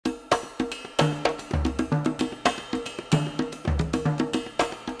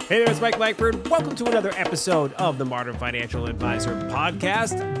Hey there, it's Mike Langford. Welcome to another episode of the Modern Financial Advisor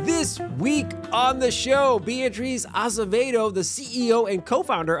podcast. This week on the show, Beatriz Acevedo, the CEO and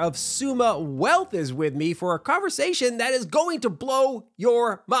co-founder of SUMA Wealth, is with me for a conversation that is going to blow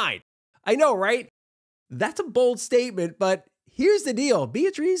your mind. I know, right? That's a bold statement, but here's the deal.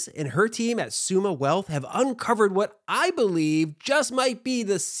 Beatriz and her team at SUMA Wealth have uncovered what I believe just might be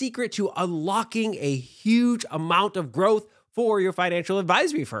the secret to unlocking a huge amount of growth for your financial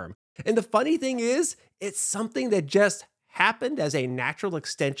advisory firm. And the funny thing is, it's something that just happened as a natural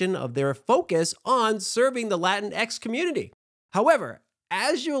extension of their focus on serving the Latinx community. However,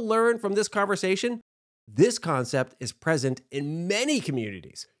 as you'll learn from this conversation, this concept is present in many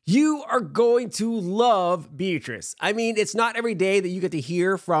communities. You are going to love Beatriz. I mean, it's not every day that you get to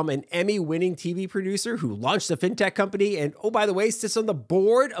hear from an Emmy-winning TV producer who launched a FinTech company and, oh, by the way, sits on the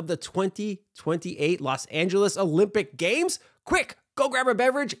board of the 2028 Los Angeles Olympic Games. Quick, go grab a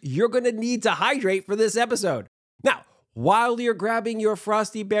beverage. You're going to need to hydrate for this episode. Now, while you're grabbing your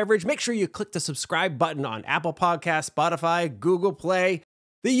frosty beverage, make sure you click the subscribe button on Apple Podcasts, Spotify, Google Play,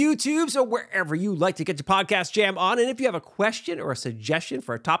 the YouTubes, or wherever you like to get your podcast jam on. And if you have a question or a suggestion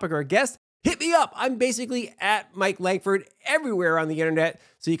for a topic or a guest, hit me up. I'm basically at Mike Langford everywhere on the internet.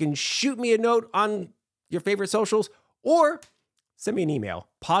 So you can shoot me a note on your favorite socials or send me an email,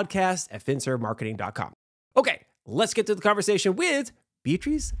 podcast@finservmarketing.com. Okay, let's get to the conversation with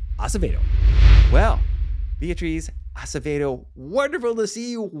Beatriz Acevedo. Well, Beatriz Acevedo, wonderful to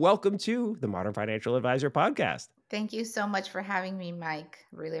see you. Welcome to the Modern Financial Advisor podcast. Thank you so much for having me, Mike.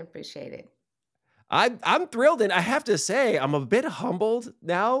 Really appreciate it. I'm thrilled, and I have to say I'm a bit humbled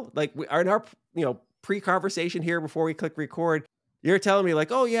now. Like we are in our pre-conversation here before we click record. You're telling me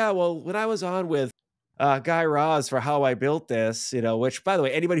like, oh yeah, well when I was on with Guy Raz for How I Built This, which by the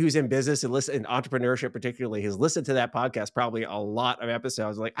way, anybody who's in business and listen in entrepreneurship particularly has listened to that podcast probably a lot of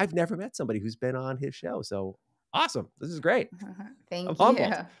episodes. Like I've never met somebody who's been on his show, so awesome. This is great. Thank I'm you.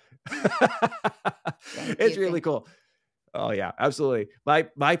 humbled. It's you. really cool. Oh yeah, absolutely.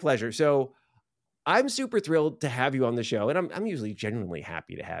 My pleasure. So I'm super thrilled to have you on the show, and I'm usually genuinely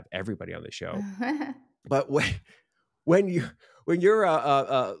happy to have everybody on the show. But when you're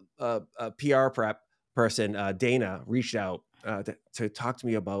a PR prep person, Dana reached out to talk to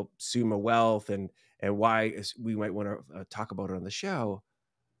me about SUMA Wealth and why we might want to talk about it on the show.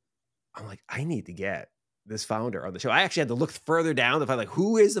 I'm like, I need to get this founder on the show. I actually had to look further down to find like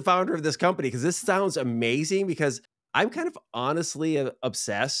who is the founder of this company, because this sounds amazing, because I'm kind of honestly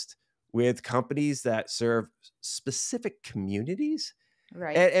obsessed with companies that serve specific communities.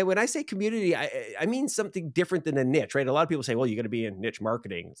 Right. And when I say community, I mean something different than a niche, right? A lot of people say, well, you're going to be in niche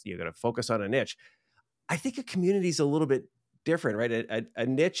marketing. So you're going to focus on a niche. I think a community is a little bit different, right? A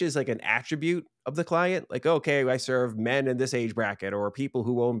niche is like an attribute of the client. Like, okay, I serve men in this age bracket or people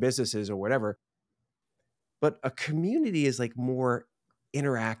who own businesses or whatever. But a community is like more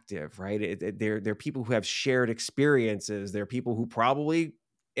interactive, right? They're people who have shared experiences. They're people who probably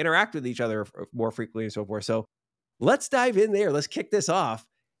interact with each other more frequently and so forth. So let's dive in there. Let's kick this off.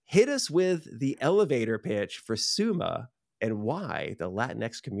 Hit us with the elevator pitch for SUMA and why the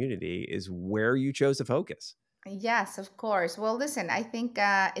Latinx community is where you chose to focus. Yes, of course. Well, listen, I think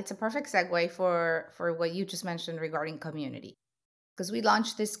it's a perfect segue for what you just mentioned regarding community. Because we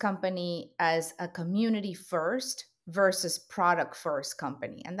launched this company as a community first versus product first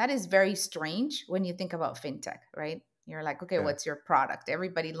company. And that is very strange when you think about FinTech, right? You're like, okay, What's your product?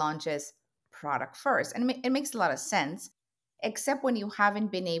 Everybody launches product first. And it makes a lot of sense, except when you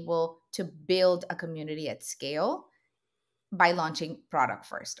haven't been able to build a community at scale by launching product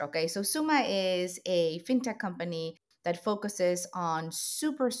first. Okay. So SUMA is a FinTech company that focuses on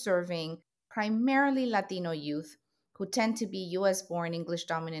super serving primarily Latino youth who tend to be US born, English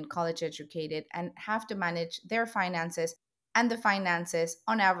dominant, college educated, and have to manage their finances and the finances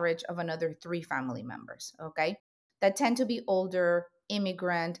on average of another 3 family members, okay? That tend to be older,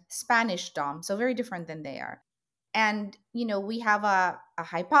 immigrant, Spanish dom, so very different than they are. And, we have a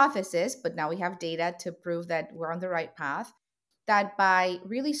hypothesis, but now we have data to prove that we're on the right path, that by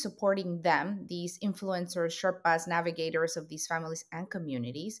really supporting them, these influencers, Sherpas, navigators of these families and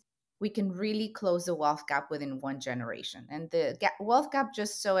communities, we can really close the wealth gap within one generation. And the wealth gap,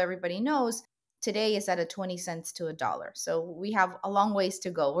 just so everybody knows, today is at a 20 cents to $1. So we have a long ways to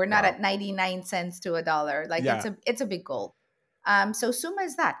go. We're not at 99 cents to $1. Like it's a big goal. So SUMA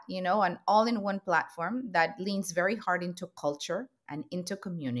is that, an all-in-one platform that leans very hard into culture and into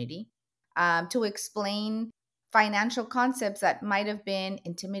community to explain financial concepts that might have been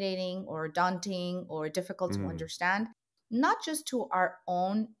intimidating or daunting or difficult to understand, not just to our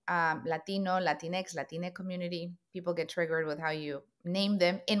own Latino, Latinx, Latina community. People get triggered with how you name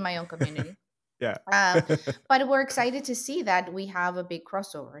them in my own community. Yeah. Um, but we're excited to see that we have a big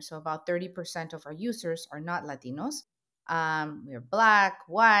crossover. So about 30% of our users are not Latinos. We're Black,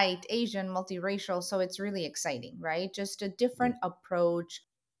 white, Asian, multiracial. So it's really exciting, right? Just a different approach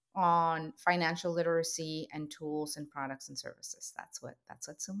on financial literacy and tools and products and services. That's what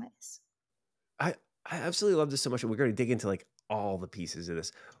Summa is. I I absolutely love this so much, and we're going to dig into like all the pieces of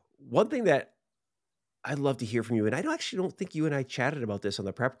this. One thing that I'd love to hear from you, and actually don't think you and I chatted about this on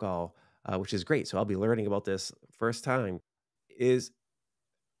the prep call, which is great. So I'll be learning about this first time. Is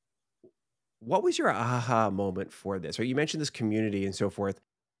what was your aha moment for this? Right, you mentioned this community and so forth,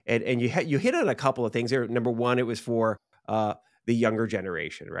 and you hit on a couple of things there. Number one, it was for the younger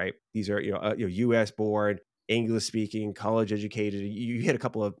generation, right? These are U.S. born, English speaking, college educated. You hit a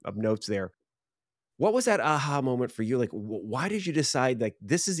couple of notes there. What was that aha moment for you? Like, why did you decide like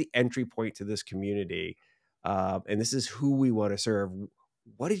this is the entry point to this community, and this is who we want to serve?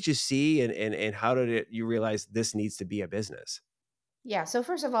 What did you see, and how did you realize this needs to be a business? Yeah, so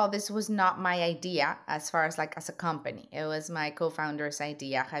first of all, this was not my idea as far as like as a company. It was my co-founder's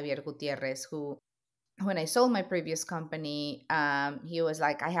idea, Javier Gutierrez, who when I sold my previous company, he was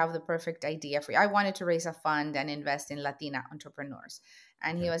like, I have the perfect idea for you. I wanted to raise a fund and invest in Latina entrepreneurs.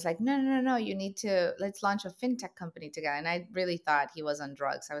 And he Okay. was like, no, no, no, no, you need to, let's launch a fintech company together. And I really thought he was on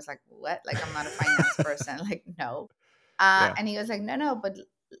drugs. I was like, what? Like, I'm not a finance person. Like, no. Yeah. And he was like, no, no, but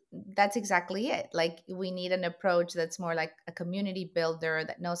that's exactly it. Like, we need an approach that's more like a community builder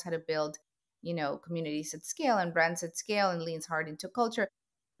that knows how to build, communities at scale and brands at scale and leans hard into culture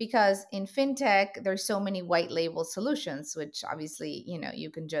because in fintech there's so many white label solutions which obviously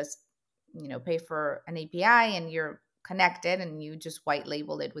you can just pay for an api and you're connected and you just white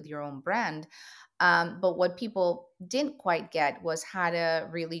label it with your own brand. But what people didn't quite get was how to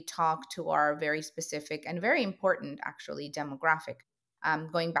really talk to our very specific and very important actually demographic.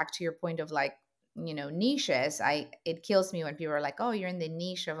 Going back to your point of like niches, it kills me when people are like, oh, you're in the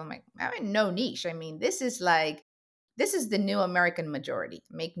niche of, I'm like, I'm in no niche. I mean, this is the new American majority,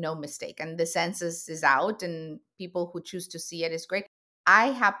 make no mistake. And the census is out, and people who choose to see it is great. I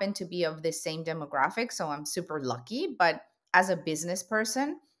happen to be of this same demographic, so I'm super lucky. But as a business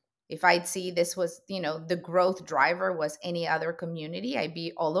person, if I'd see this was, the growth driver was any other community, I'd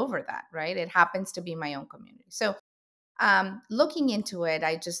be all over that, right? It happens to be my own community. So looking into it,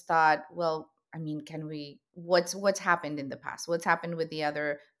 I just thought, well, I mean, can we? What's happened in the past? What's happened with the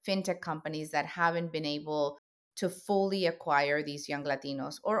other fintech companies that haven't been able to fully acquire these young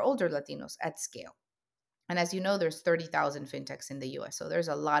Latinos or older Latinos at scale? And as you know, there's 30,000 fintechs in the US. So there's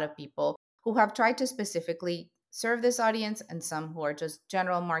a lot of people who have tried to specifically serve this audience and some who are just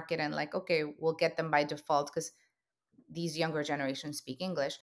general market and like, okay, we'll get them by default because these younger generations speak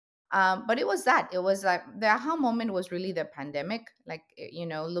English. But it was that. It was like the aha moment was really the pandemic, like,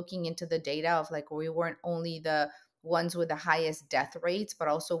 looking into the data of like we weren't only the ones with the highest death rates, but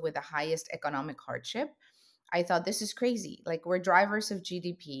also with the highest economic hardship. I thought this is crazy. Like we're drivers of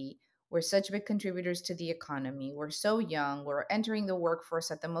GDP. We're such big contributors to the economy. We're so young. We're entering the workforce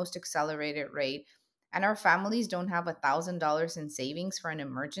at the most accelerated rate. And our families don't have $1,000 in savings for an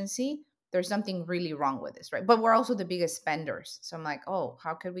emergency. There's something really wrong with this, right? But we're also the biggest spenders. So I'm like, oh,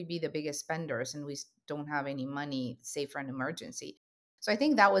 how could we be the biggest spenders and we don't have any money saved for an emergency? So I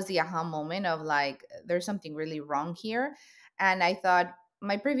think that was the aha moment of like, there's something really wrong here. And I thought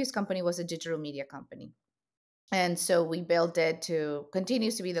my previous company was a digital media company. And so we built it to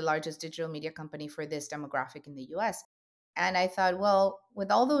continues to be the largest digital media company for this demographic in the US. And I thought, well,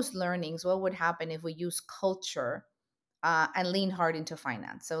 with all those learnings, what would happen if we use culture and lean hard into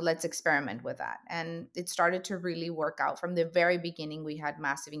finance? So let's experiment with that. And it started to really work out. From the very beginning, we had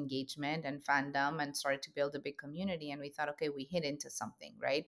massive engagement and fandom and started to build a big community. And we thought, okay, we hit into something,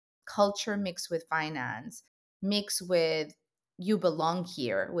 right? Culture mixed with finance, mixed with you belong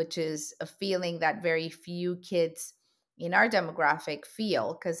here, which is a feeling that very few kids in our demographic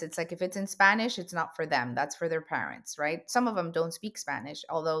feel, because it's like if it's in Spanish, it's not for them. That's for their parents, right? Some of them don't speak Spanish,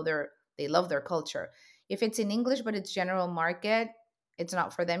 although they love their culture. If it's in English, but it's general market, it's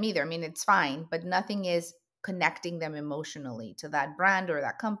not for them either. I mean, it's fine, but nothing is connecting them emotionally to that brand or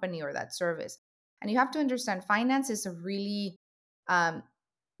that company or that service. And you have to understand finance is a really um,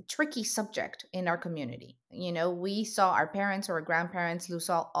 tricky subject in our community. We saw our parents or our grandparents lose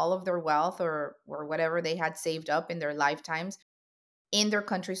all of their wealth or whatever they had saved up in their lifetimes in their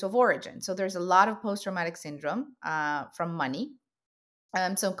countries of origin. So there's a lot of post traumatic syndrome from money.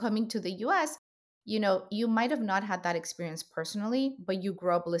 So coming to the US, you might have not had that experience personally, but you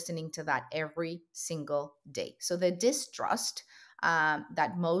grew up listening to that every single day. So the distrust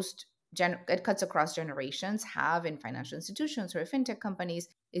that it cuts across generations have in financial institutions or fintech companies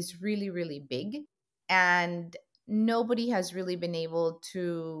is really, really big. And nobody has really been able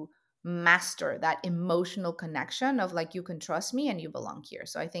to master that emotional connection of like, you can trust me and you belong here.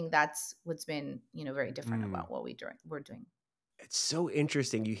 So I think that's what's been, very different Mm. about what we're doing. It's so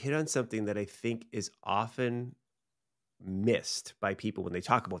interesting. You hit on something that I think is often missed by people when they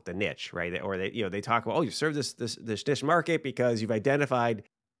talk about the niche, right? Or they talk about, oh, you serve this niche market because you've identified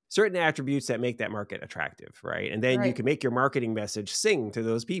certain attributes that make that market attractive, right? And then you Right. can make your marketing message sing to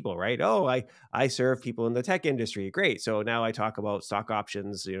those people, right? Oh, I serve people in the tech industry. Great. So now I talk about stock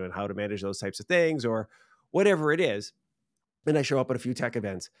options, and how to manage those types of things or whatever it is. And I show up at a few tech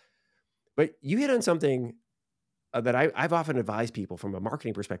events. But you hit on something that I've often advised people from a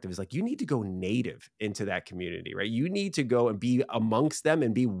marketing perspective is like, you need to go native into that community, right? You need to go and be amongst them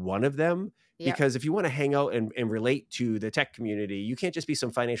and be one of them. Yep. Because if you want to hang out and relate to the tech community, you can't just be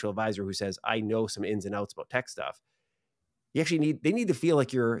some financial advisor who says, I know some ins and outs about tech stuff. They need to feel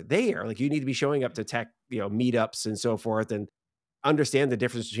like you're there. Like you need to be showing up to tech, meetups and so forth and understand the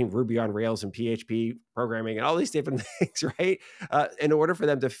difference between Ruby on Rails and PHP programming and all these different things, right? In order for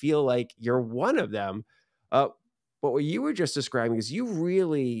them to feel like you're one of them. Uh, but what you were just describing is you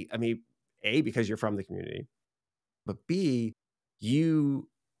really, I mean, A, because you're from the community, but B, you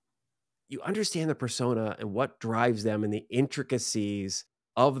you understand the persona and what drives them and the intricacies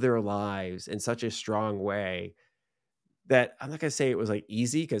of their lives in such a strong way that I'm not going to say it was like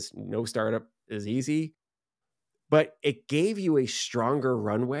easy because no startup is easy, but it gave you a stronger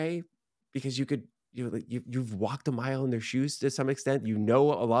runway because you could you've walked a mile in their shoes to some extent. You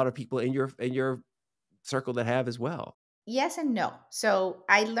know a lot of people in your circle that have as well. Yes and no. So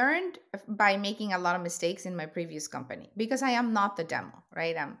I learned by making a lot of mistakes in my previous company because I am not the demo,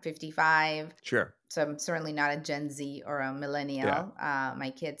 right? I'm 55, Sure. so I'm certainly not a Gen Z or a Yeah. millennial.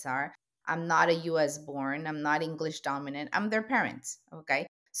 My kids are. I'm not a US born. I'm not English dominant. I'm their parents. Okay.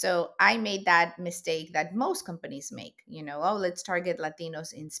 So I made that mistake that most companies make. Oh, let's target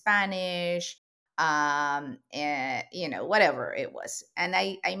Latinos in Spanish, and whatever it was. And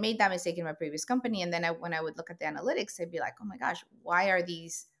I made that mistake in my previous company. And then when I would look at the analytics, I'd be like, oh my gosh, why are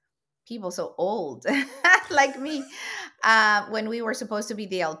these people so old like me, when we were supposed to be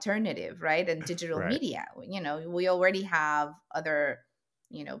the alternative, right? And digital Right. media, we already have other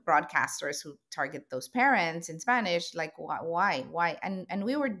broadcasters who target those parents in Spanish. Like, why? And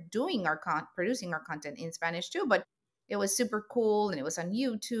we were doing producing our content in Spanish too, but it was super cool and it was on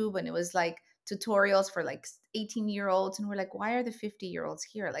YouTube and it was like tutorials for like 18-year-olds, and we're like, why are the 50-year-olds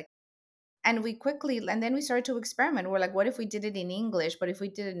here? Like, and then we started to experiment. We're like, what if we did it in English? But if we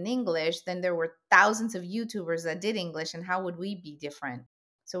did it in English, then there were thousands of YouTubers that did English, and how would we be different?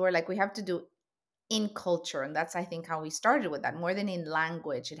 So we're like, we have to do in culture. And that's, I think, how we started with that. More than in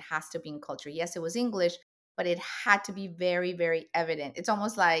language, it has to be in culture. Yes, it was English, but it had to be very, very evident. It's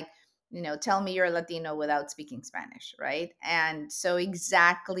almost like, tell me you're a Latino without speaking Spanish, right? And so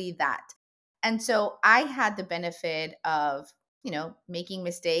exactly that. And so I had the benefit of, making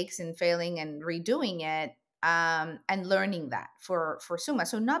mistakes and failing and redoing it, and learning that for Summa.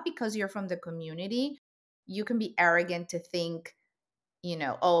 So not because you're from the community, you can be arrogant to think,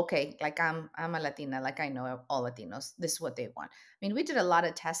 oh, okay, like I'm a Latina, like I know all Latinos, this is what they want. I mean, we did a lot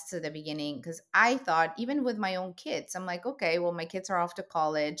of tests at the beginning because I thought, even with my own kids, I'm like, okay, well, my kids are off to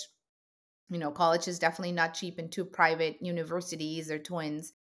college. College is definitely not cheap, in two private universities. They're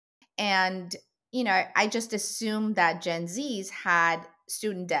twins. And I just assumed that Gen Z's had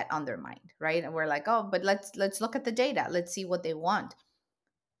student debt on their mind, right? And we're like, oh, but let's look at the data, let's see what they want.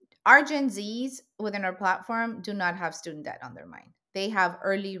 Our Gen Z's within our platform do not have student debt on their mind. They have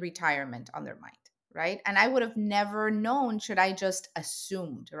early retirement on their mind, right? And I would have never known, should I just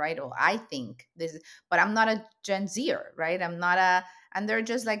assumed, right? Or I think this is, but I'm not a Gen Zer, right? I'm not a, and they're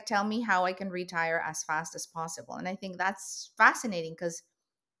just like, tell me how I can retire as fast as possible. And I think that's fascinating because,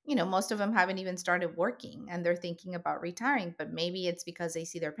 most of them haven't even started working and they're thinking about retiring, but maybe it's because they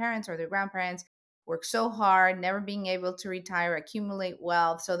see their parents or their grandparents work so hard, never being able to retire, accumulate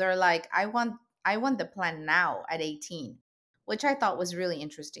wealth. So they're like, I want the plan now at 18, which I thought was really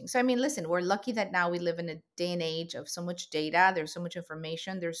interesting. So I mean, listen, we're lucky that now we live in a day and age of so much data, there's so much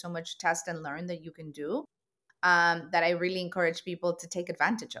information, there's so much test and learn that you can do. That I really encourage people to take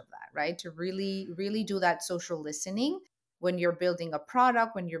advantage of that, right? To really, really do that social listening when you're building a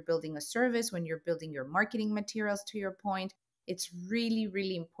product, when you're building a service, when you're building your marketing materials, to your point. It's really,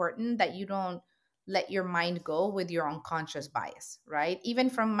 really important that you don't let your mind go with your unconscious bias, right? Even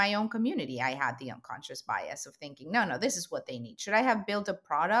from my own community, I had the unconscious bias of thinking, no, no, this is what they need. Should I have built a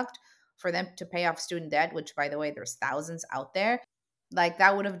product for them to pay off student debt, which, by the way, there's thousands out there? Like,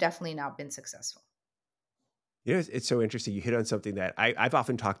 that would have definitely not been successful. You know, it's so interesting. You hit on something that I've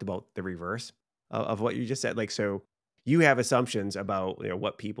often talked about, the reverse of what you just said. Like, so you have assumptions about,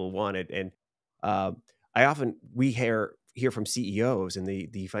 what people wanted, and um, we hear from CEOs in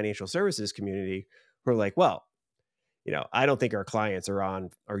the financial services community who are like, well, I don't think our clients are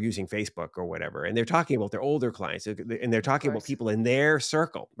using Facebook or whatever, and they're talking about their older clients, and they're Of talking about course. people in their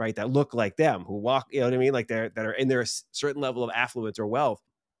circle, right, that look like them, who walk, you know what I mean, like that are in their certain level of affluence or wealth.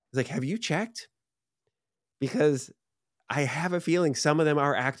 It's like, have you checked? Because I have a feeling some of them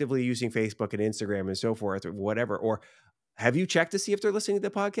are actively using Facebook and Instagram and so forth or whatever. Or have you checked to see if they're listening to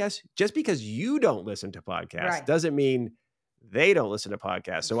the podcast? Just because you don't listen to podcasts Right. doesn't mean they don't listen to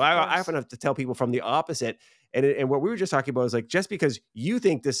podcasts. So Of I course. often have to tell people from the opposite. And what we were just talking about is like, just because you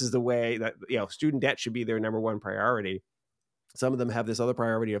think this is the way that, student debt should be their number one priority, some of them have this other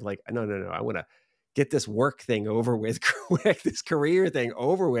priority of like, no, no, no, I want to get this work thing over with quick, this career thing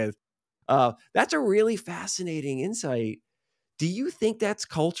over with. That's a really fascinating insight. Do you think that's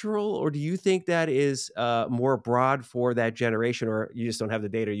cultural, or do you think that is more broad for that generation, or you just don't have the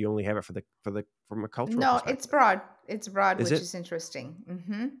data? You only have it from a cultural No, it's perspective? broad. It's broad, Is which it? is interesting.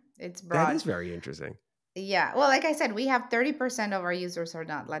 It's That broad. is very interesting. Yeah. Well, like I said, we have 30% of our users are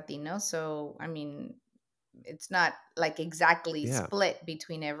not Latino. So, I mean, it's not like exactly Yeah. split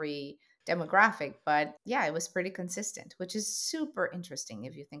between every demographic, but yeah, it was pretty consistent, which is super interesting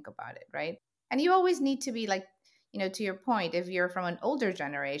if you think about it, right? And you always need to be like, to your point, if you're from an older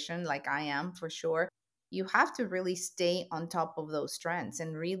generation, like I am for sure, you have to really stay on top of those trends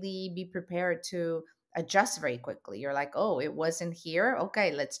and really be prepared to adjust very quickly. You're like, oh, it wasn't here.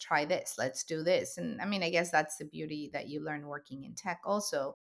 Okay, let's try this. Let's do this. And I mean, I guess that's the beauty that you learn working in tech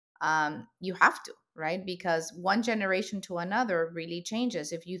also. You have to, right? Because one generation to another really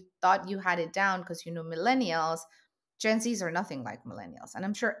changes. If you thought you had it down because you know millennials, Gen Zs are nothing like millennials. And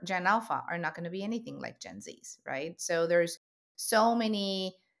I'm sure Gen Alpha are not going to be anything like Gen Zs, right? So there's so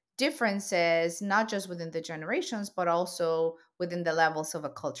many differences, not just within the generations, but also within the levels of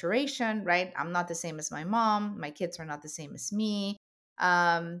acculturation, right? I'm not the same as my mom. My kids are not the same as me.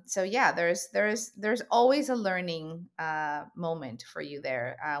 So yeah, there's always a learning moment for you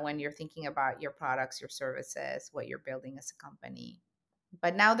there when you're thinking about your products, your services, what you're building as a company.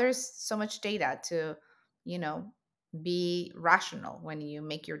 But now there's so much data to, you know, be rational when you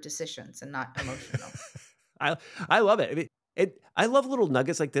make your decisions and not emotional. I I love it. I mean, I love little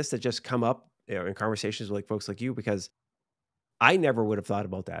nuggets like this that just come up, in conversations with like folks like you, because I never would have thought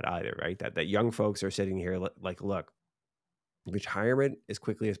about that either, right? That young folks are sitting here like, look, retirement as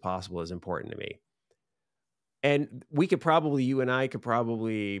quickly as possible is important to me. And you and I could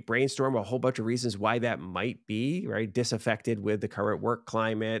probably brainstorm a whole bunch of reasons why that might be, right? Disaffected with the current work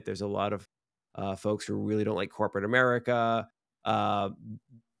climate. There's a lot of folks who really don't like corporate America. Uh,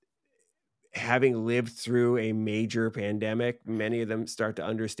 Having lived through a major pandemic, many of them start to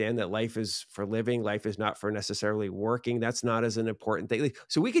understand that life is for living, life is not for necessarily working. That's not as an important thing. Like,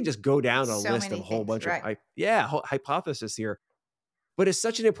 so we could just go down a So list of many a whole things, bunch of right? hypothesis here. But it's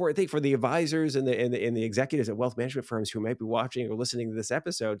such an important thing for the advisors and the executives at wealth management firms who might be watching or listening to this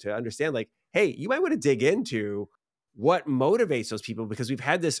episode to understand, like, hey, you might want to dig into what motivates those people, because we've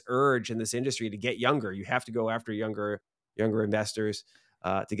had this urge in this industry to get younger. You have to go after younger investors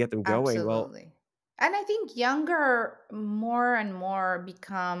to get them going. Well, Absolutely. And I think younger more and more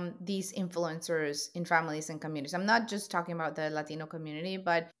become these influencers in families and communities. I'm not just talking about the Latino community,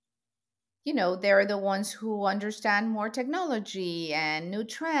 but they're the ones who understand more technology and new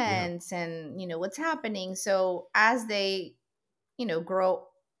yeah, trends and what's happening. So as they grow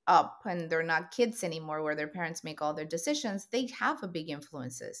up and they're not kids anymore where their parents make all their decisions, they have a big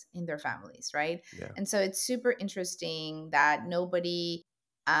influences in their families, right? yeah, And so it's super interesting that nobody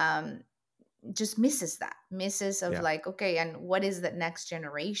um just misses of yeah, like, okay, and what is the next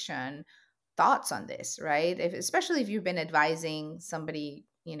generation thoughts on this, right? Especially if you've been advising somebody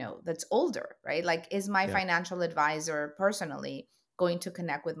that's older, right? Like, is my yeah, financial advisor personally going to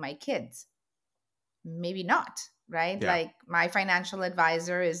connect with my kids? Maybe not, right? yeah, Like, my financial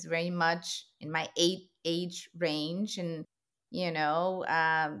advisor is very much in my age range, and you know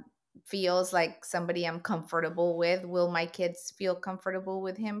um, feels like somebody I'm comfortable with. Will my kids feel comfortable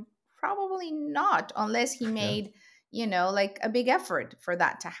with him? Probably not, unless he yeah, made like a big effort for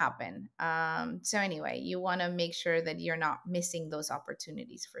that to happen. So anyway, you want to make sure that you're not missing those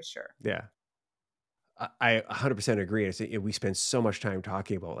opportunities for sure. yeah. I 100% agree. We spend so much time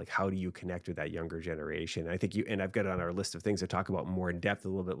talking about like how do you connect with that younger generation. I think and I've got it on our list of things to talk about more in depth a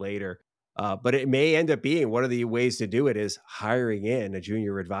little bit later. But it may end up being one of the ways to do it is hiring in a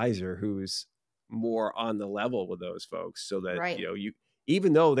junior advisor who's more on the level with those folks, so that Right. you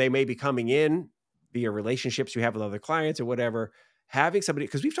even though they may be coming in via relationships you have with other clients or whatever, having somebody,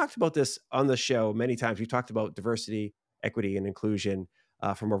 because we've talked about this on the show many times. We've talked about diversity, equity, and inclusion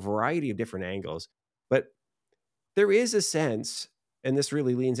from a variety of different angles. But there is a sense, and this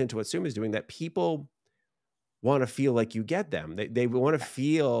really leans into what Summa is doing, that people want to feel like you get them. They want to Yeah.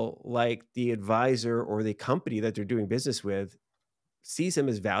 feel like the advisor or the company that they're doing business with sees them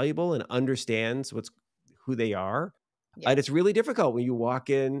as valuable and understands who they are. Yeah. And it's really difficult when you walk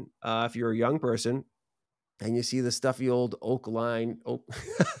in, if you're a young person, and you see the stuffy old oak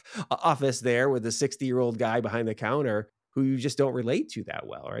office there with the 60-year-old guy behind the counter who you just don't relate to that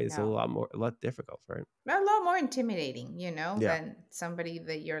well, right? It's No. a lot difficult, right? A lot more intimidating, Yeah, than somebody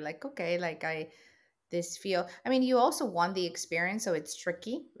that you're like, okay, like this feel. I mean, you also want the experience, so it's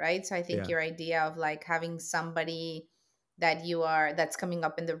tricky, right? So I think yeah, your idea of like having somebody that's coming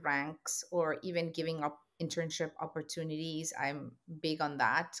up in the ranks, or even giving up internship opportunities, I'm big on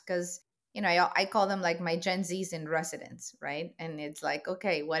that, because I call them like my Gen Z's in residence, right? And it's like,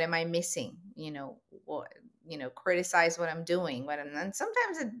 okay, what am I missing? What criticize what I'm doing, and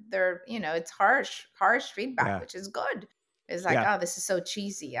sometimes it's harsh feedback, yeah, which is good. It's like, yeah, oh, this is so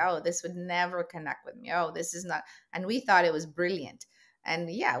cheesy. Oh, this would never connect with me. Oh, this is not. And we thought it was brilliant. And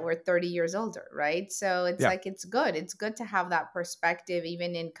yeah, we're 30 years older, right? So it's yeah, like, it's good. It's good to have that perspective,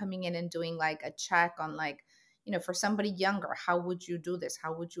 even in coming in and doing like a check on, like, for somebody younger, how would you do this?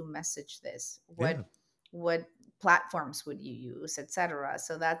 How would you message this? yeah. What platforms would you use, etc.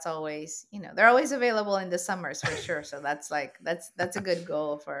 So that's always, they're always available in the summers for sure. So that's a good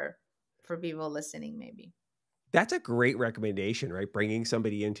goal for people listening, maybe. That's a great recommendation, right? Bringing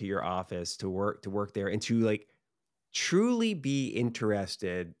somebody into your office to work there and to like truly be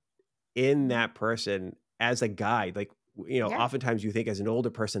interested in Mhm. that person as a guide. Like, Yeah, oftentimes you think as an older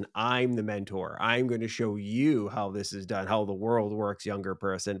person, I'm the mentor. I'm going to show you how this is done, how the world works, younger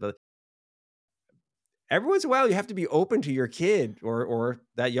person. But every once in a while, you have to be open to your kid or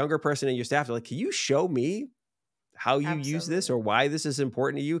that younger person in your staff. Like, can you show me how you use this or absolutely. why this is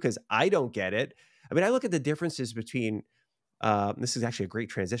important to you? Because I don't get it. I mean, I look at the differences between. This is actually a great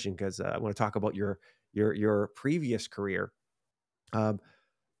transition because I want to talk about your previous career. Um,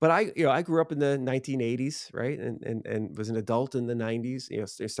 but I grew up in the 1980s, right, and was an adult in the 90s.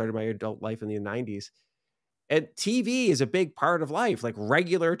 I started my adult life in the 90s, and TV is a big part of life, like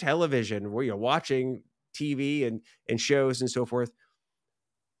regular television, where you're watching TV and shows and so forth.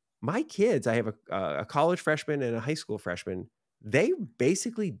 My kids, I have a college freshman and a high school freshman. They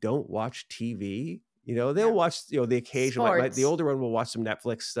basically don't watch TV. They'll No. watch, the occasion. The Sports. older one will watch some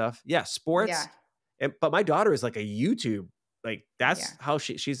Netflix stuff. Yeah, sports. Yeah. But my daughter is like a YouTube. Like Yeah. that's how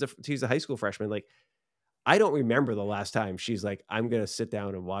she's a high school freshman. Like I don't remember the last time she's like, I'm gonna sit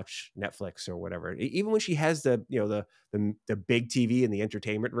down and watch Netflix or whatever. Even when she has the big TV in the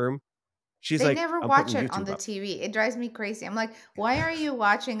entertainment room, she's They like, never I'm putting watch it on YouTube the up. TV. It drives me crazy. I'm like, why are you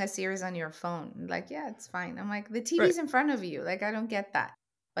watching a series on your phone? Like, yeah, it's fine. I'm like, the Right. TV's in front of you. Like, I don't get that.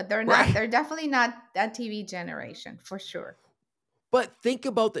 But they're not. Right. They're definitely not that TV generation, for sure. But think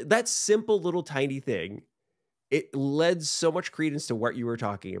about that simple little tiny thing. It lends so much credence to what you were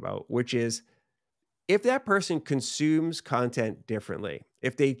talking about, which is if that person consumes content differently,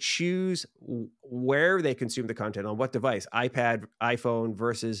 if they choose where they consume the content, on what device, iPad, iPhone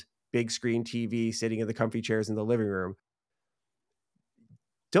versus big screen TV, sitting in the comfy chairs in the living room,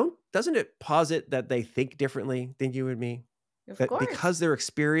 doesn't it posit that they think differently than you and me? Of That course. because they're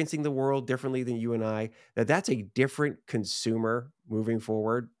experiencing the world differently than you and I, that's a different consumer moving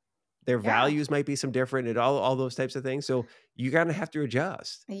forward. Their Yeah. values might be some different and all those types of things. So you gotta have to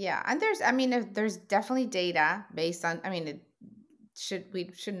adjust. Yeah. And I mean, there's definitely data based on, I mean, we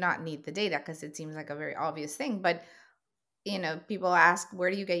should not need the data because it seems like a very obvious thing. But, people ask,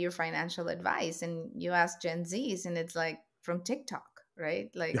 where do you get your financial advice? And you ask Gen Zs, and it's like from TikTok, right?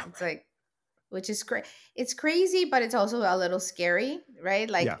 Like, Yeah. it's like, which is great. It's crazy, but it's also a little scary, right?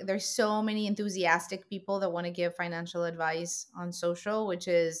 Like, Yeah. there's so many enthusiastic people that want to give financial advice on social, which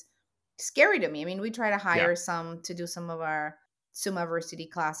is scary to me. I mean, we try to Yeah. hire some to do some of our Summa University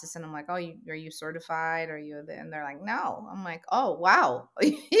classes, and I'm like, oh, are you certified? And they're like, no. I'm like, oh, wow,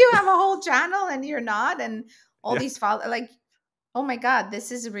 you have a whole channel and you're not, and all Yeah. these follow, like, oh my God,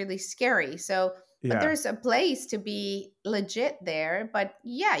 this is really scary. So But Yeah. there's a place to be legit there. But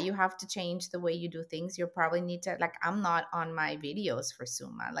yeah, you have to change the way you do things. You probably need to, like, I'm not on my videos for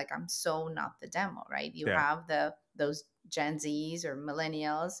Summa. Like, I'm so not the demo, right? You Yeah. have those Gen Zs or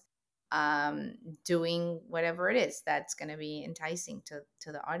millennials um doing whatever it is that's going to be enticing to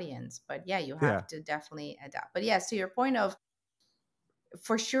the audience. But yeah, you Yeah. have to definitely adapt. But yes, to your point of,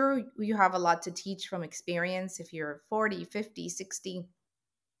 for sure you have a lot to teach from experience if you're 40, 50, 60,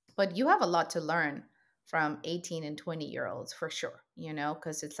 but you have a lot to learn from 18 and 20-year olds for sure,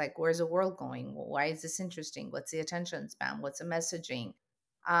 because it's like, where's the world going? Why is this interesting? What's the attention span? What's the messaging?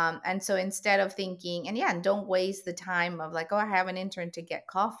 And so instead of thinking, and yeah, and don't waste the time of like, oh, I have an intern to get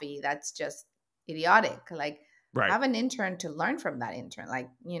coffee. That's just idiotic. Like, Right. have an intern to learn from that intern. Like,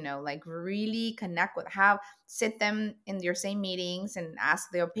 like really connect with, have, sit them in your same meetings and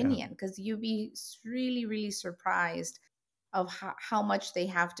ask their Yeah. opinion, because you'd be really, really surprised of how much they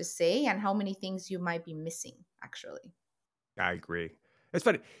have to say and how many things you might be missing, actually. I agree. It's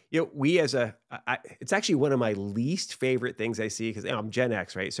funny. We as it's actually one of my least favorite things I see because I'm Gen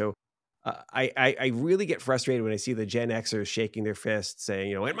X, right? So I really get frustrated when I see the Gen Xers shaking their fists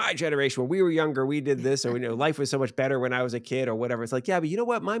saying, in my generation, when we were younger, we did this, or life was so much better when I was a kid, or whatever. It's like, yeah, but you know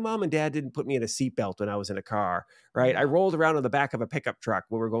what? My mom and dad didn't put me in a seatbelt when I was in a car, right? I No. rolled around on the back of a pickup truck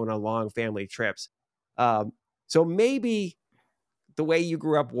when we were going on long family trips. So maybe the way you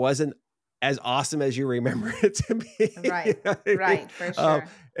grew up wasn't as awesome as you remember it to be. Right. I mean? Right, for sure.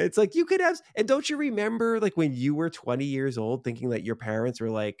 It's like you could have, and don't you remember like when you were 20 years old thinking that your parents were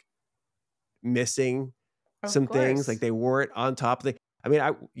like missing Of some things, like course. they weren't on top of the, I mean,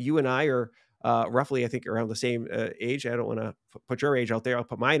 you and I are roughly, I think, around the same age. I don't want to put your age out there. I'll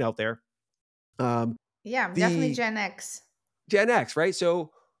put mine out there. Yeah, I'm definitely The Gen X. Gen X, right?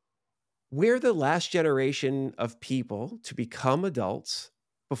 So we're the last generation of people to become adults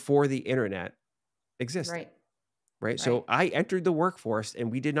before the internet existed. Right. Right. So Right. I entered the workforce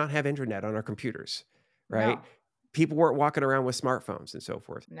and we did not have internet on our computers. Right. No. People weren't walking around with smartphones and so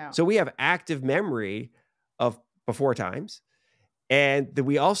forth. No. So we have active memory of before times. And then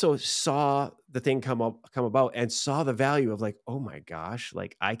we also saw the thing come about and saw the value of like, oh my gosh,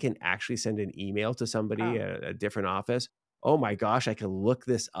 like I can actually send an email to somebody Oh, at a different office. Oh my gosh, I can look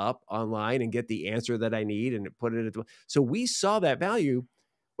this up online and get the answer that I need and put it at so we saw that value,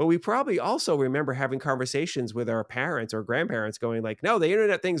 but we probably also remember having conversations with our parents or grandparents going like, no, the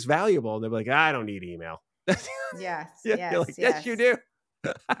internet thing's valuable. And they're like, I don't need email. yes, Yeah, you're yes, like, yes, you yes.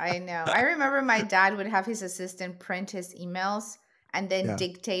 do. I know. I remember my dad would have his assistant print his emails and then Yeah.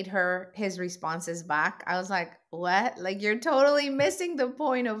 dictate her his responses back. I was like, what? Like, you're totally missing the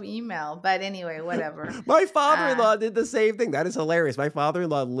point of email. But anyway, whatever. My Uh, father-in-law did the same thing. That is hilarious. My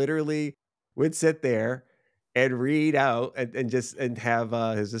father-in-law literally would sit there and read out and have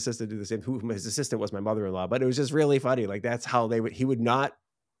his assistant do the same. His assistant was my mother-in-law, but it was just really funny. Like that's how he would not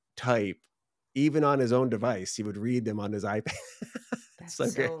type even on his own device. He would read them on his iPad. that's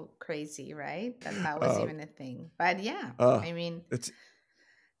So great. so crazy, right? That was Uh, even a thing. But yeah, uh, I mean, it's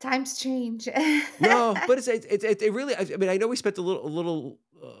times change. No, but it really. I mean, I know we spent a little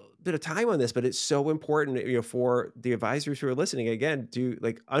bit of time on this, but it's so important, for the advisors who are listening again to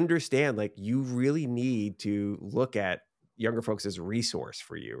like understand. Like, you really need to look at younger folks as a resource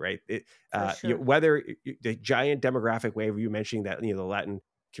for you, right? For sure. Whether the giant demographic wave you mentioning that the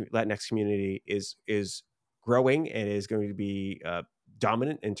Latinx community is growing and is going to be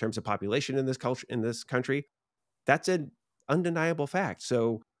dominant in terms of population in this culture in this country. That's an undeniable fact.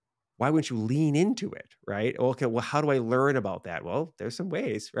 So why wouldn't you lean into it, right? Okay, well, how do I learn about that? Well, there's some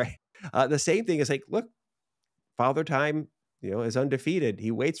ways, right? The same thing is like, look, Father Time, is undefeated. He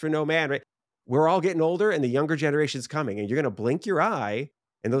waits for no man, right? We're all getting older and the younger generation's coming and you're going to blink your eye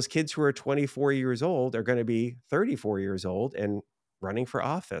and those kids who are 24 years old are going to be 34 years old and running for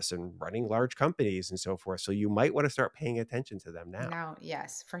office and running large companies and so forth. So you might want to start paying attention to them now. No,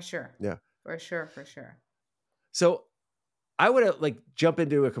 yes, for sure. Yeah. For sure, for sure. So I want to like jump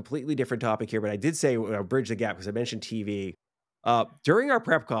into a completely different topic here, but I did say bridge the gap because I mentioned TV. During our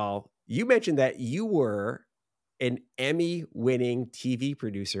prep call, you mentioned that you were an Emmy-winning TV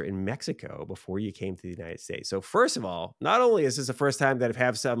producer in Mexico before you came to the United States. So first of all, not only is this the first time that I've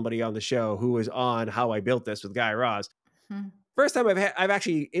had somebody on the show who was on How I Built This with Guy Raz, Hmm. first time I've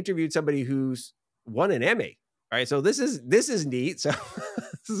actually interviewed somebody who's won an Emmy. All right, so this is neat. So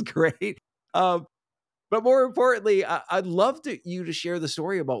this is great. But more importantly, I'd love you to share the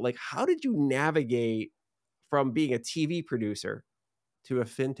story about like how did you navigate from being a TV producer to a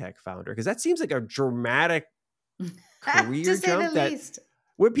fintech founder? Because that seems like a dramatic To career say the jump that least.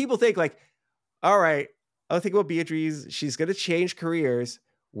 when people think like, all right, I'll think about Beatriz, she's going to change careers.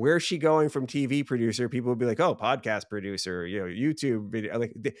 where's she going from TV producer? People would be like, oh, podcast producer, YouTube video.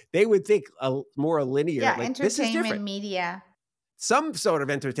 Like they would think more linear, Yeah, like this is entertainment different. media. Some sort of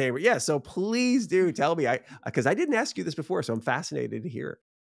entertainment. Yeah. So please do tell me. Because I didn't ask you this before, so I'm fascinated to hear.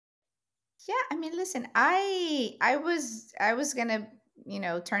 Yeah, I mean, listen, I was gonna,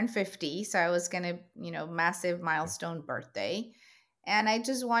 turn 50, so I was gonna, massive milestone birthday, and I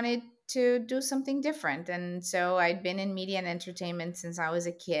just wanted to do something different. And so I'd been in media and entertainment since I was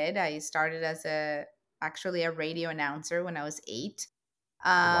a kid. I started as actually a radio announcer when I was 8.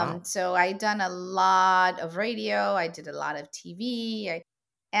 Wow. So I done a lot of radio. I did a lot of TV.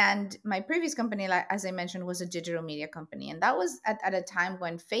 And my previous company, like as I mentioned, was a digital media company, and that was at a time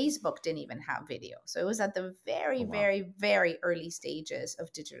when Facebook didn't even have video. So it was at the Oh, very, wow. very, very early stages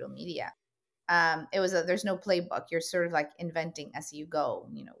of digital media. There's no playbook. You're sort of like inventing as you go.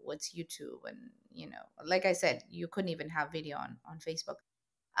 What's YouTube, and like I said, you couldn't even have video on Facebook.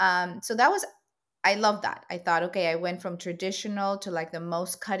 So that was I love that. I thought, okay, I went from traditional to like the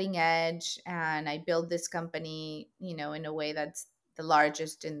most cutting edge, and I built this company, in a way that's the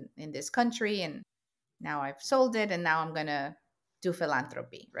largest in this country. And now I've sold it, and now I'm gonna do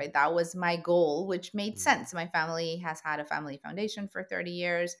philanthropy, right? That was my goal, which made Mm. sense. My family has had a family foundation for 30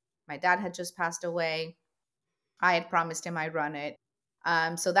 years. My dad had just passed away. I had promised him I'd run it.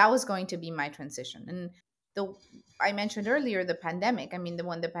 So that was going to be my transition. And the I mentioned earlier the pandemic. I mean,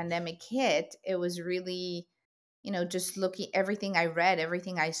 when the pandemic hit, it was really, just looking everything I read,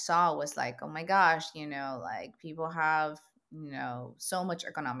 everything I saw was like, oh my gosh, like people have, so much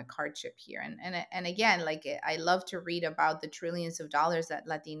economic hardship here. And again, like I love to read about the trillions of dollars that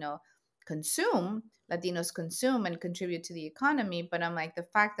Latinos consume and contribute to the economy. But I'm like, the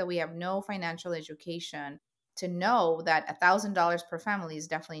fact that we have no financial education to know that $1,000 per family is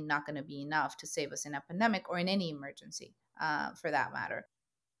definitely not going to be enough to save us in a pandemic or in any emergency, for that matter.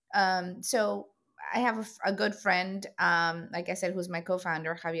 So I have a good friend, like I said, who's my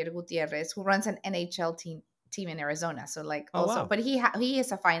co-founder, Javier Gutierrez, who runs an NHL team in Arizona. So like Oh, also, wow. but he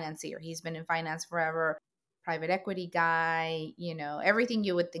is a financier. He's been in finance forever, private equity guy. Everything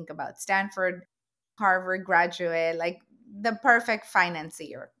you would think about. Stanford, Harvard graduate, like the perfect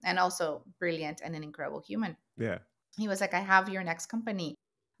financier, and also brilliant and an incredible human. Yeah. He was like, I have your next company.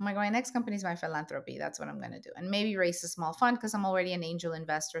 I'm like, my next company is my philanthropy. That's what I'm going to do. And maybe raise a small fund because I'm already an angel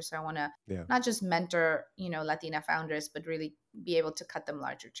investor. So I want to Yeah. not just mentor, Latina founders, but really be able to cut them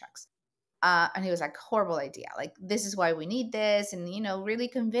larger checks. And he was like, horrible idea. Like, this is why we need this. And, really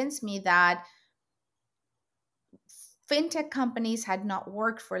convinced me that fintech companies had not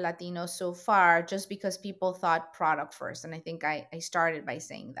worked for Latinos so far just because people thought product first. And I think I started by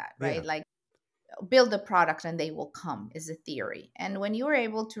saying that, Yeah. right? Like, build a product and they will come is a theory. And when you are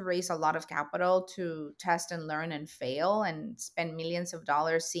able to raise a lot of capital to test and learn and fail and spend millions of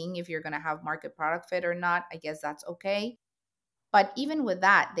dollars seeing if you're going to have market product fit or not, I guess that's okay. But even with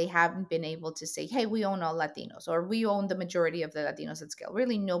that, they haven't been able to say, hey, we own all Latinos, or we own the majority of the Latinos at scale.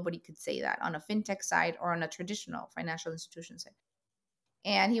 Really, nobody could say that on a fintech side or on a traditional financial institution side.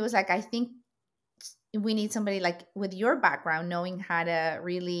 And he was like, I think we need somebody like with your background, knowing how to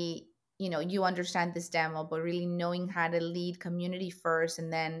really, you understand this demo, but really knowing how to lead community first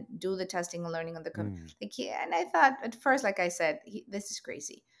and then do the testing and learning on the Mm. like. Yeah, and I thought at first, like I said, this is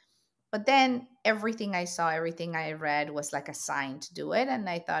crazy. But then everything I saw, everything I read was like a sign to do it. And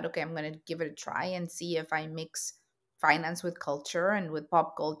I thought, okay, I'm going to give it a try and see if I mix finance with culture and with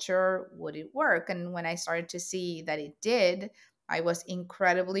pop culture, would it work? And when I started to see that it did, I was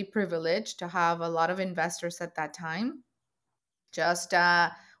incredibly privileged to have a lot of investors at that time. Just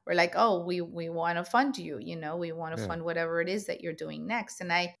were like, oh, we want to fund you, we want to Yeah. fund whatever it is that you're doing next.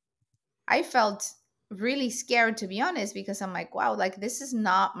 And I felt really scared, to be honest, because I'm like, wow, like this is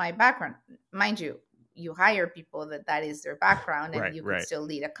not my background. Mind you, you hire people that is their background and Right. you could Right. still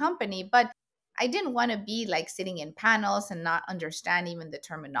lead a company. But I didn't want to be like sitting in panels and not understand even the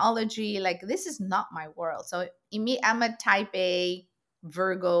terminology. Like this is not my world. So I'm a type A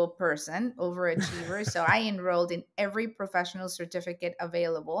Virgo person, overachiever. So I enrolled in every professional certificate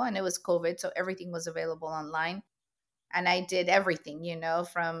available, and it was COVID. So everything was available online, and I did everything,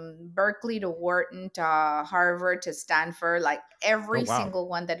 from Berkeley to Wharton to Harvard to Stanford, like Oh, every wow. single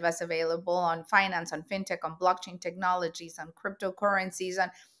one that was available on finance, on fintech, on blockchain technologies, on cryptocurrencies,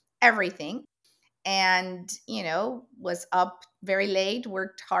 on everything. And, was up very late,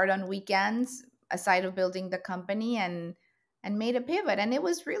 worked hard on weekends aside of building the company, and made a pivot. And it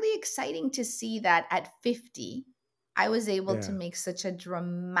was really exciting to see that at 50 I was able to Yeah. make such a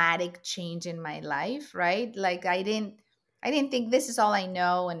dramatic change in my life, right? Like I didn't think this is all I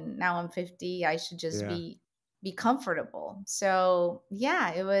know and now I'm 50, I should just Yeah. be be comfortable. So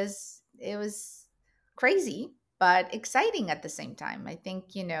yeah, it was crazy but exciting at the same time. I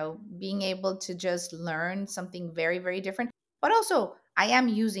think, being able to just learn something very, very different, but also I am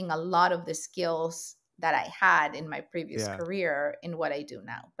using a lot of the skills that I had in my previous Yeah. career in what I do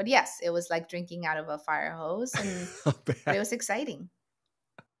now. But yes, it was like drinking out of a fire hose, but it was exciting.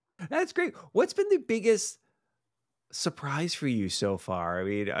 That's great. What's been the biggest surprise for you so far? I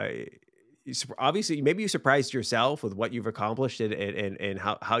mean, obviously, maybe you surprised yourself with what you've accomplished and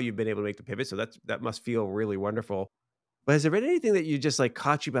how you've been able to make the pivot. So that must feel really wonderful. But has there been anything that you just like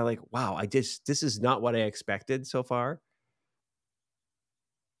caught you by like, wow, this is not what I expected so far?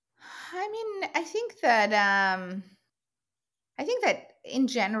 I mean, I think that in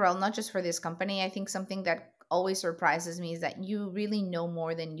general, not just for this company, I think something that always surprises me is that you really know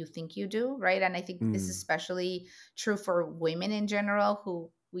more than you think you do, right? And I think this is Mm, especially true for women in general,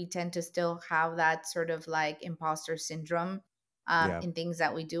 who we tend to still have that sort of like imposter syndrome yeah. in things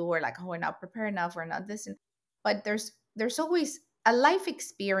that we do. We're like, oh, we're not prepared enough, we're not this, and but there's always a life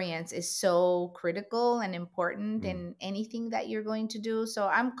experience is so critical and important Mm, in anything that you're going to do. So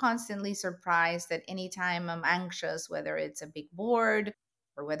I'm constantly surprised that anytime I'm anxious, whether it's a big board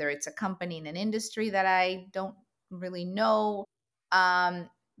or whether it's a company in an industry that I don't really know, um,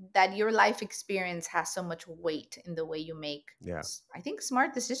 that your life experience has so much weight in the way you make, yeah. I think,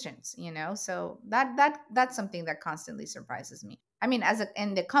 smart decisions. So that's something that constantly surprises me. I mean,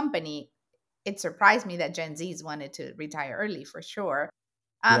 in the company, it surprised me that Gen Zs wanted to retire early for sure.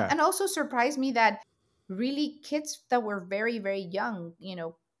 Yeah. And also surprised me that really kids that were very, very young,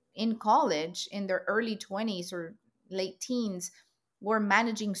 in college, in their early 20s or late teens, were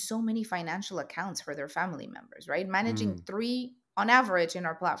managing so many financial accounts for their family members, right? Managing Mm, three, on average, in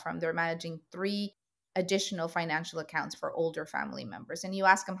our platform, they're managing three additional financial accounts for older family members. And you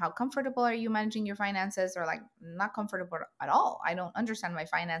ask them, how comfortable are you managing your finances? They're like, not comfortable at all. I don't understand my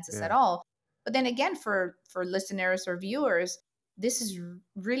finances at yeah. all. But then again, for listeners or viewers, this is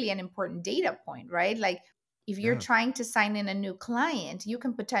really an important data point, right? Like, if you're Yeah. trying to sign in a new client, you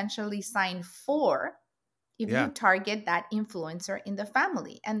can potentially sign four if you Yeah. target that influencer in the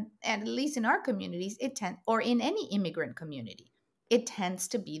family. And at least in our communities, or in any immigrant community, it tends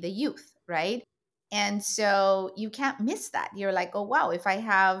to be the youth, right? And so you can't miss that. You're like, oh wow, if I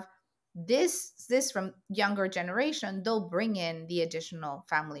have this from younger generation, they'll bring in the additional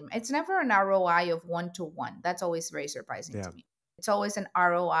family. It's never an ROI of 1 to 1. That's always very surprising Yeah. to me. It's always an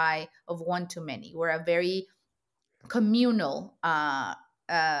ROI of 1 to many. We're a very communal uh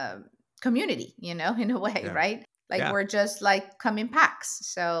community, in a way, Yeah. right? Like, Yeah. we're just like come in packs.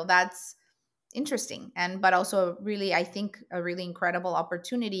 So that's interesting, and but also really, I think, a really incredible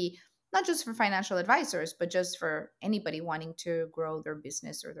opportunity, not just for financial advisors, but just for anybody wanting to grow their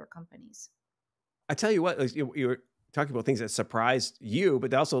business or their companies. I tell you what, like, you were talking about things that surprised you,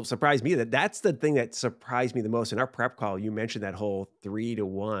 but they also surprised me. That's the thing that surprised me the most in our prep call. You mentioned that whole 3 to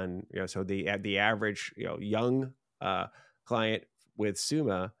 1. So the average young client with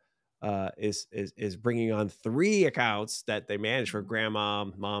Summa is bringing on 3 accounts that they manage for Mhm. grandma,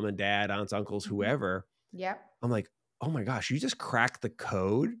 mom and dad, aunts, uncles, Mhm. whoever. Yep. I'm like, oh my gosh, you just cracked the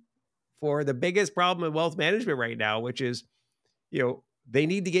code for the biggest problem in wealth management right now, which is they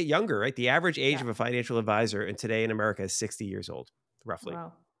need to get younger, right? The average age Yeah. of a financial advisor in today in America is 60 years old, roughly.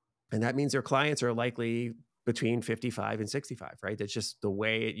 Wow. And that means their clients are likely between 55 and 65, right? That's just the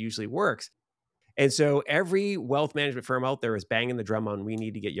way it usually works. And so every wealth management firm out there is banging the drum on we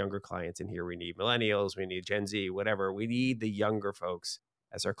need to get younger clients in here. We need millennials, we need Gen Z, whatever. We need the younger folks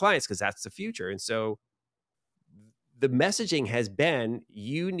as our clients because that's the future. And so the messaging has been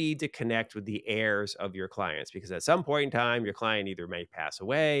you need to connect with the heirs of your clients because at some point in time, your client either may pass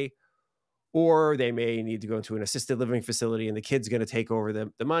away or they may need to go into an assisted living facility and the kid's going to take over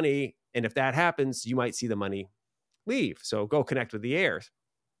the money. And if that happens, you might see the money leave. So go connect with the heirs.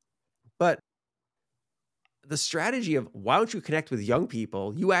 But the strategy of why don't you connect with young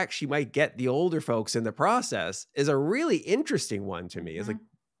people, you actually might get the older folks in the process is a really interesting one to me. It's like, Hmm.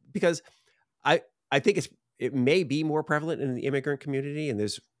 because I, I think it may be more prevalent in the immigrant community and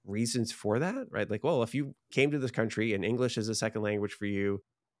there's reasons for that, right? Like, well, if you came to this country and English is a second language for you,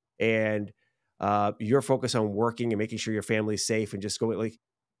 and you're focused on working and making sure your family's safe and just going like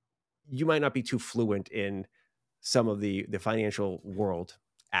you might not be too fluent in some of the financial world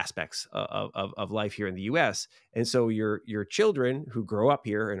aspects of life here in the US. And so your children who grow up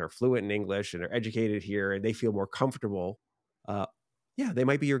here and are fluent in English and are educated here and they feel more comfortable, uh, yeah, they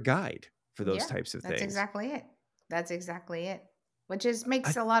might be your guide for those Yeah, types of that's things. exactly it. That's exactly it. Which is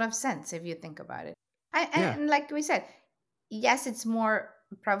makes I, a lot of sense if you think about it. And, yeah, and like we said, yes, it's more.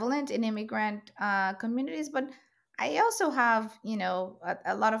 prevalent in immigrant communities, but I also have,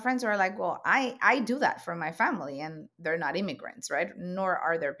 a lot of friends who are like, well, I do that for my family, and they're not immigrants, right? Nor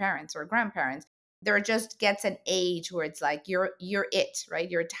are their parents or grandparents. There just gets an age where it's like you're it, right?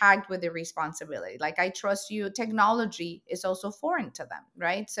 You're tagged with the responsibility. Like, I trust you. Technology is also foreign to them,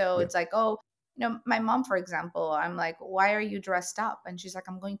 right? So Yeah. it's like, oh, my mom, for example, I'm like, why are you dressed up? And she's like,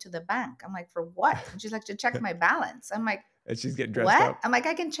 I'm going to the bank. I'm like, for what? And she's like, to check my balance. I'm like, And she's getting dressed what? up. I'm like,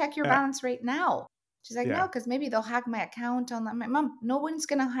 I can check your Yeah. balance right now. She's like, no, Yeah. because maybe they'll hack my account. I'm like, Mom, no one's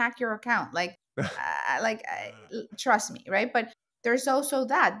gonna hack your account. Trust me, right? But there's also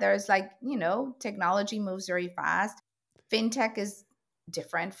that. There's like, technology moves very fast. FinTech is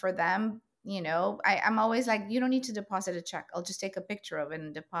different for them. I'm always like, you don't need to deposit a check. I'll just take a picture of it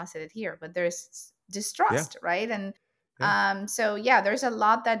and deposit it here. But there's Yeah. distrust, right? And Yeah. so yeah, there's a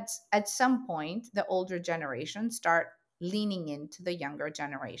lot that at some point the older generations start leaning into the younger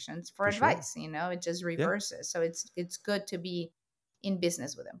generations for For sure. advice. It just Yeah. reverses. So it's good to be in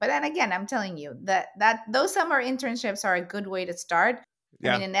business with them. But then again, I'm telling you that those summer internships are a good way to start. I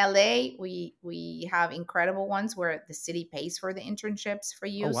mean, Yeah. in LA, we have incredible ones where the city pays for the internships for Oh,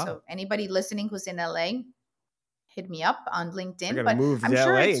 you. wow. So anybody listening who's in LA, hit me up on I LinkedIn. got to But move to I'm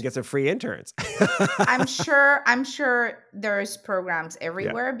sure LA and it's get some free interns. I'm sure there's programs Yeah.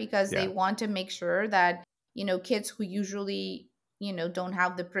 everywhere because they Yeah. want to make sure that, kids who usually, don't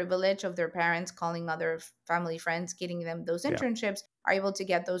have the privilege of their parents calling other family friends, getting them those Yeah. internships, are able to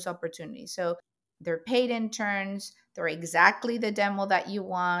get those opportunities. So they're paid interns, they're exactly the demo that you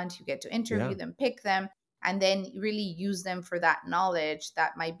want. You get to Yeah. interview them, pick them, and then really use them for that knowledge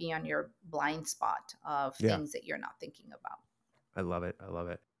that might be on your blind spot of Yeah. things that you're not thinking about. I love it. I love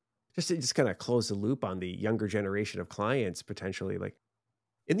it. Just kind of close the loop on the younger generation of clients potentially. Like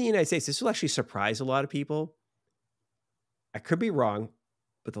in the United States, this will actually surprise a lot of people. I could be wrong,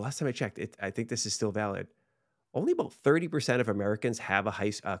 but the last time I checked, I think this is still valid. Only about 30% of Americans have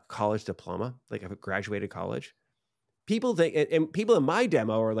a college diploma, like a graduated college. People think, and people in my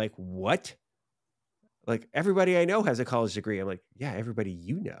demo are like, what? Like everybody I know has a college degree. I'm like, yeah, everybody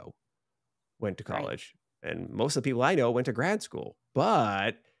you know went to Right. college. And most of the people I know went to grad school.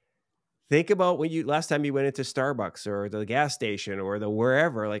 But think about when last time you went into Starbucks or the gas station or the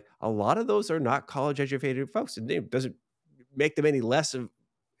wherever, like a lot of those are not college educated folks. And it doesn't make them any less of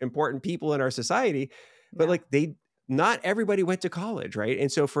important people in our society, but No. like not everybody went to college, right? And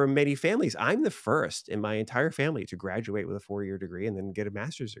so for many families, I'm the first in my entire family to graduate with a 4-year degree and then get a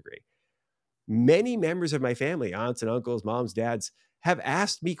master's degree. Many members of my family, aunts and uncles, moms, dads, have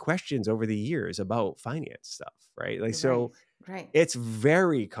asked me questions over the years about finance stuff, right? Like, Right. so Right. it's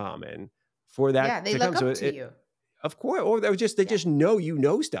very common for Yeah, that they to come. look So up to you. of course, or they Yeah, just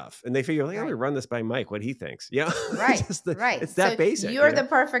know stuff, and they figure like, I'm gonna right, run this by Mike, what he thinks. Yeah, right, right. it's that So basic, you're the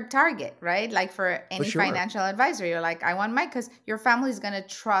perfect target, right? Like for for any sure. financial advisor, you're like, I want Mike because your family's gonna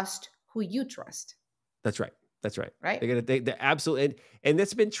trust who you trust, That's right. That's right. right? They absolutely, and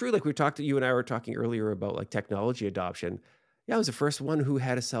that's been true. Like you and I were talking earlier about like technology adoption. Yeah, I was the first one who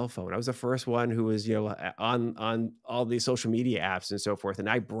had a cell phone. I was the first one who was, on all these social media apps and so forth. And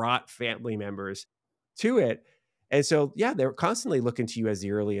I brought family members to it. And so, yeah, they're constantly looking to you as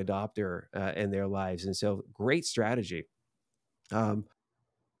the early adopter in their lives. And so, great strategy. Um,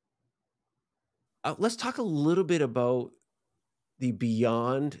 let's talk a little bit about the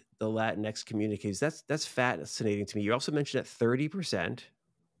beyond the Latinx communities. That's fascinating to me. You also mentioned that 30%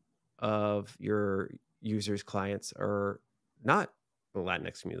 of your users, clients are not the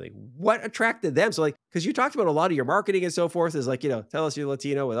Latinx community. What attracted them? So, like, because you talked about a lot of your marketing and so forth is like, tell us you're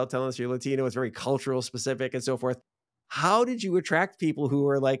Latino without telling us you're Latino. It's very cultural specific and so forth. How did you attract people who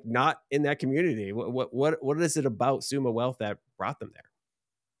are like not in that community? What is it about Summa Wealth that brought them there?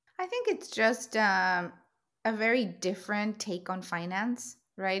 I think it's just a very different take on finance,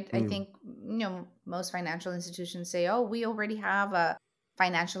 right? I Mm, think, most financial institutions say, oh, we already have a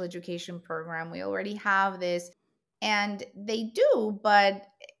financial education program. We already have this. And they do, but,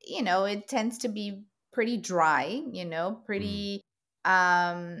 it tends to be pretty dry, mm, pretty,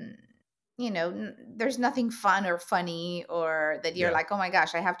 um, there's nothing fun or funny or that you're yeah, like, oh my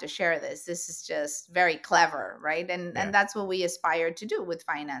gosh, I have to share this. This is just very clever, right? And yeah, that's what we aspire to do with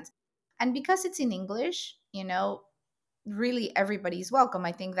finance. And because it's in English, really everybody's welcome.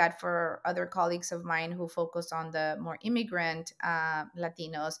 I think that for other colleagues of mine who focus on the more immigrant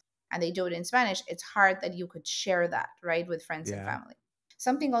Latinos and they do it in Spanish, it's hard that you could share that, right, with friends and yeah. family.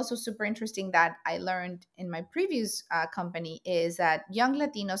 Something also super interesting that I learned in my previous company is that young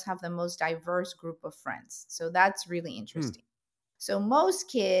Latinos have the most diverse group of friends. So that's really Hmm. interesting. So most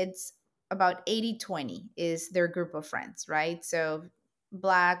kids, about 80-20 is their group of friends, right? So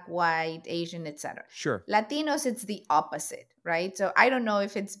Black, white, Asian, etc. Sure. Latinos, it's the opposite, right? So I don't know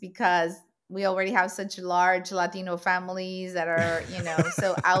if it's because we already have such large Latino families that are,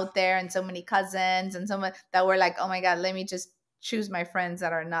 so out there, and so many cousins, and so much that we're like, oh my God, let me just choose my friends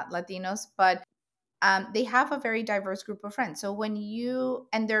that are not Latinos. But they have a very diverse group of friends. So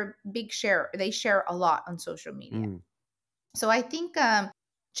and they're they share a lot on social media. Mm, So I think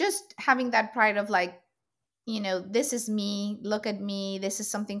just having that pride of like, this is me, look at me, this is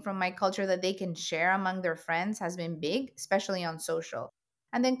something from my culture that they can share among their friends has been big, especially on social.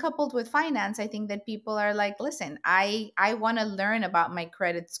 And then coupled with finance, I think that people are like, listen, I want to learn about my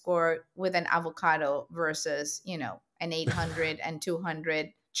credit score with an avocado versus, an 800 and 200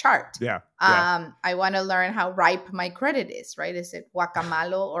 chart. yeah. Yeah. I want to learn how ripe my credit is, right? Is it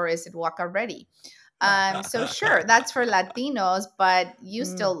guacamalo or is it guaca ready? So sure, that's for Latinos, but you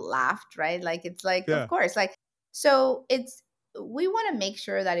still laughed, right? Like, it's like, of Yeah. course, like, so we want to make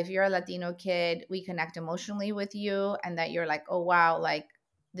sure that if you're a Latino kid, we connect emotionally with you, and that you're like, oh, wow, like,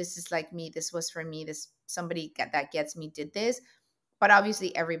 this is like me. This was for me. That gets me did this. But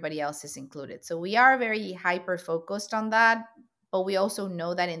obviously everybody else is included. So we are very hyper focused on that, but we also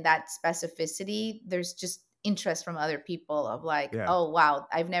know that in that specificity, there's just interest from other people of like, Yeah. oh wow,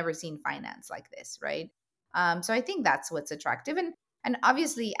 I've never seen finance like this, right? So I think that's what's attractive, and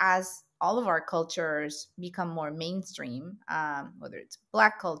obviously as all of our cultures become more mainstream, whether it's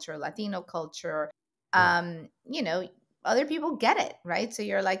Black culture, Latino culture, Yeah. you know, other people get it, right? So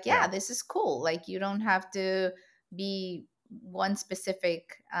you're like, yeah, Yeah. this is cool. Like, you don't have to be one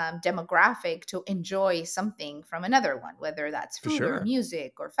specific demographic to enjoy something from another one, whether that's For food or sure.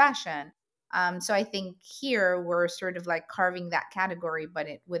 music or fashion. So I think here we're sort of like carving that category, but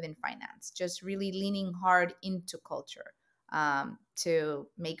within finance, just really leaning hard into culture to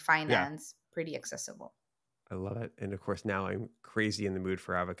make Yeah. finance pretty accessible. I love it. And of course, now I'm crazy in the mood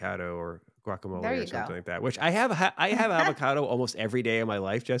for avocado or There guacamole or you go. something like that, which I have avocado almost every day of my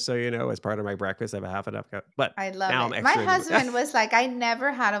life, just so you know, as part of my breakfast. I have a half an avocado, but I love now I'm it. My extra in the mood. husband was like, I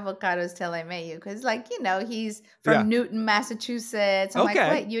never had avocados till I met you, because, like, he's Yeah. from Newton, Massachusetts. I'm like, Okay.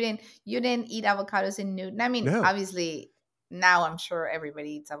 what? You didn't eat avocados in Newton? I mean, No. obviously, now I'm sure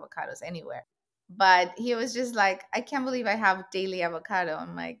everybody eats avocados anywhere. But he was just like, I can't believe I have daily avocado.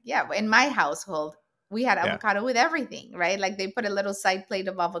 I'm like, yeah. But in my household, we had Yeah. avocado with everything, right? Like, they put a little side plate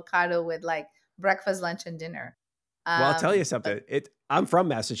of avocado with like breakfast, lunch, and dinner. Well, I'll tell you But something. I'm from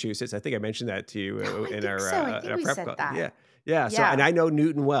Massachusetts. I think I mentioned that to you no, I in think our so. I in think our we prep said call. that. Yeah. Yeah. So, and Yeah. I know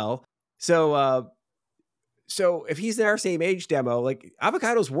Newton well. So, so if he's in our same age demo, like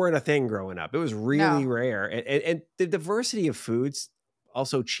avocados weren't a thing growing up. It was really No. rare. And the diversity of foods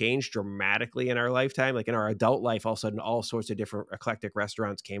also changed dramatically in our lifetime. Like in our adult life, all of a sudden, all sorts of different eclectic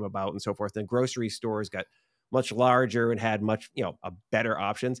restaurants came about and so forth. And grocery stores got much larger and had much, a better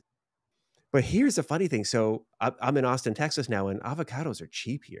options. But here's the funny thing. So I'm in Austin, Texas now, and avocados are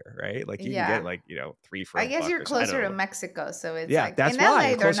cheap here, right? Like you can get Yeah. like, 3 for I a guess buck you're or so. I don't closer to know. Mexico, so it's Yeah, like that's in why LA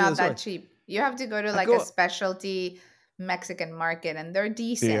I'm they're closer to not the that source. cheap. You have to go to I like a go, specialty Mexican market, and they're do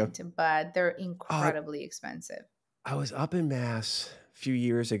you? decent, but they're Oh, incredibly expensive. I was up in Mass a few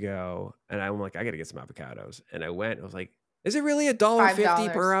years ago, and I'm like, I got to get some avocados. And I went, I was like, is it really a dollar fifty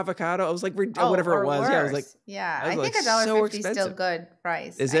per $5. avocado? I was like, Oh, whatever it or was. Yeah, worse. Yeah. I was I like, think a dollar so fifty is still expensive. good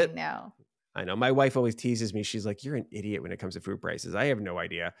price. Is I it? know. I know. My wife always teases me. She's like, you're an idiot when it comes to food prices. I have no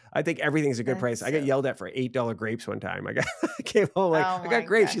idea. I think everything's a good price. That's I got so yelled at for $8 grapes one time. I came home like, Oh I got my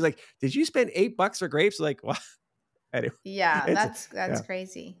grapes. She's gosh. like, did you spend $8 for grapes? Like, what? Anyway, Yeah, it's, that's yeah,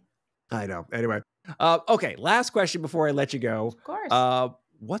 crazy. I know. Anyway, okay. Last question before I let you go. Of course.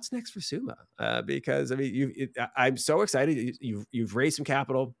 What's next for Summa? Because I mean, I'm so excited. You've raised some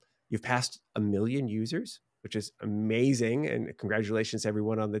capital. You've passed 1 million users, which is amazing. And congratulations to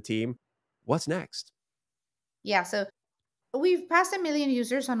everyone on the team. What's next? Yeah, so we've passed 1 million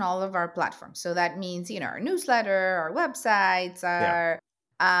users on all of our platforms. So that means, our newsletter, our websites, Yeah.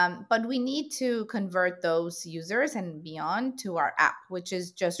 but we need to convert those users and beyond to our app, which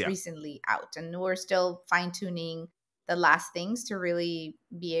is just Yeah. recently out. And we're still fine tuning the last things to really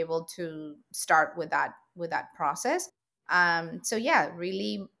be able to start with that process. So yeah,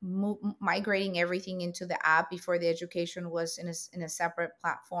 really migrating everything into the app. Before, the education was in a separate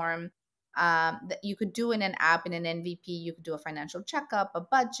platform. That you could do in an app, in an MVP. You could do a financial checkup, a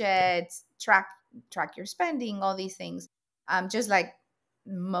budget, track your spending, all these things, just like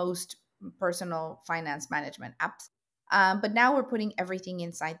most personal finance management apps. But now we're putting everything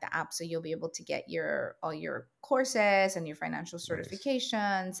inside the app, so you'll be able to get all your courses and your financial Nice.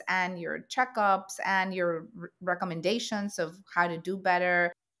 certifications and your checkups and your recommendations of how to do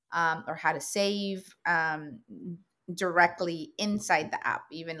better, or how to save, directly inside the app,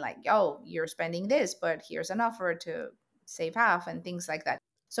 even like, oh, you're spending this, but here's an offer to save half and things like that.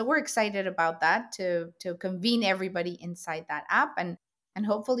 So we're excited about that, to convene everybody inside that app, and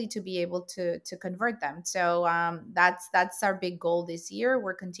hopefully to be able to convert them. So that's our big goal this year.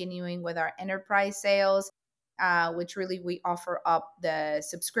 We're continuing with our enterprise sales, which really we offer up the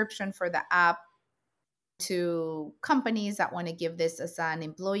subscription for the app to companies that want to give this as an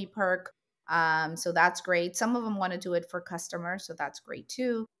employee perk. So that's great. Some of them want to do it for customers, so that's great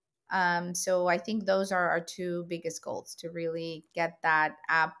too. So I think those are our two biggest goals, to really get that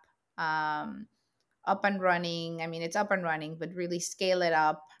app up and running. I mean, it's up and running, but really scale it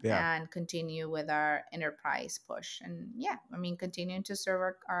up Yeah. and continue with our enterprise push. And yeah, I mean, continuing to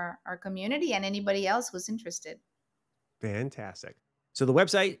serve our community and anybody else who's interested. Fantastic. So the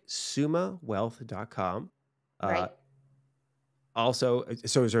website, SUMAWealth.com. Right. Also,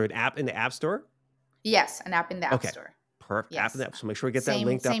 so is there an app in the App Store? Yes, an app in the App Okay. Store. Perfect. App in the Yes. App. So make sure we get that Same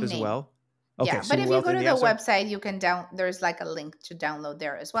linked up same as name. well. Okay. Yeah, but SUMA if you Wealth go in to the App the Store? website, you can there's like a link to download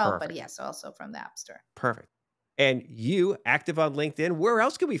there as well. But Perfect. yes, also from the App Store. Perfect. And you, active on LinkedIn, where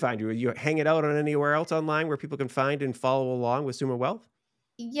else can we find you? Are you hanging out on anywhere else online where people can find and follow along with SUMA Wealth?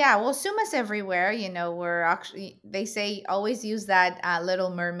 Yeah, well, Suma's everywhere. We're actually, they say always use that Little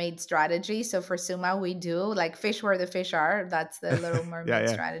Mermaid strategy. So for Suma, we do like fish where the fish are. That's the Little Mermaid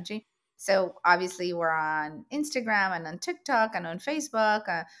Yeah. strategy. So obviously, we're on Instagram and on TikTok and on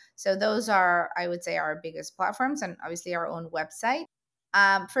Facebook. So those are, I would say, our biggest platforms, and obviously our own website.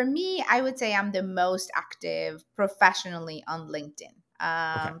 For me, I would say I'm the most active professionally on LinkedIn.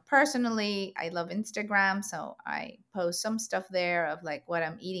 Okay. Personally, I love Instagram, so I post some stuff there of like what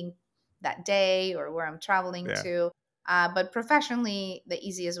I'm eating that day or where I'm traveling Yeah. to. But professionally, the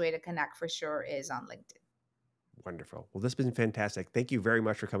easiest way to connect for sure is on LinkedIn. Wonderful. Well, this has been fantastic. Thank you very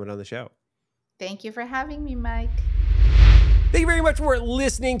much for coming on the show. Thank you for having me, Mike. Thank you very much for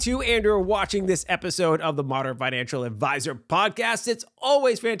listening to and or watching this episode of the Modern Financial Advisor Podcast. It's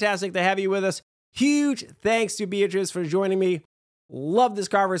always fantastic to have you with us. Huge thanks to Beatriz for joining me. Love this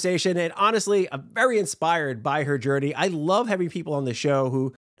conversation, and honestly, I'm very inspired by her journey. I love having people on the show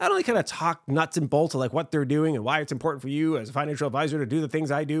who not only kind of talk nuts and bolts of like what they're doing and why it's important for you as a financial advisor to do the things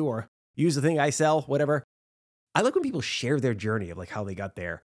I do or use the thing I sell, whatever. I like when people share their journey of like how they got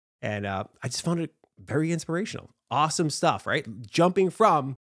there. And I just found it very inspirational. Awesome stuff, right? Jumping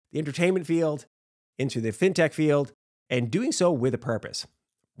from the entertainment field into the FinTech field and doing so with a purpose.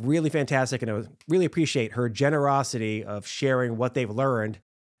 Really fantastic. And I really appreciate her generosity of sharing what they've learned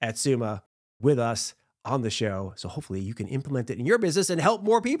at Summa with us on the show. So hopefully you can implement it in your business and help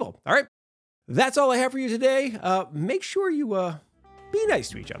more people. All right. That's all I have for you today. Make sure you be nice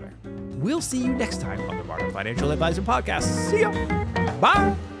to each other. We'll see you next time on the Modern Financial Advisor Podcast. See ya.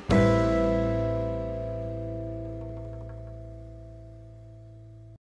 Bye.